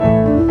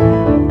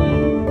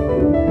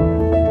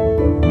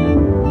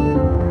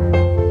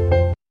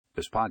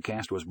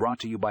podcast was brought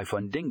to you by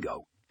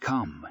Fundingo.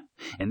 Come.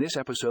 In this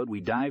episode,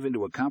 we dive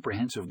into a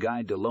comprehensive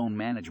guide to loan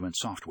management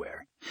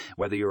software.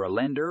 Whether you're a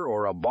lender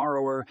or a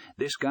borrower,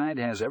 this guide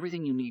has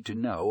everything you need to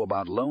know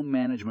about loan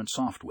management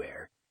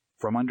software.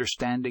 From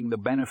understanding the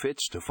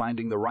benefits to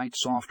finding the right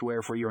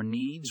software for your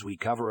needs, we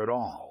cover it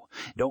all.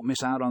 Don't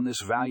miss out on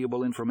this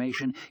valuable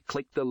information.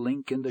 Click the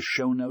link in the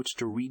show notes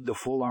to read the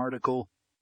full article.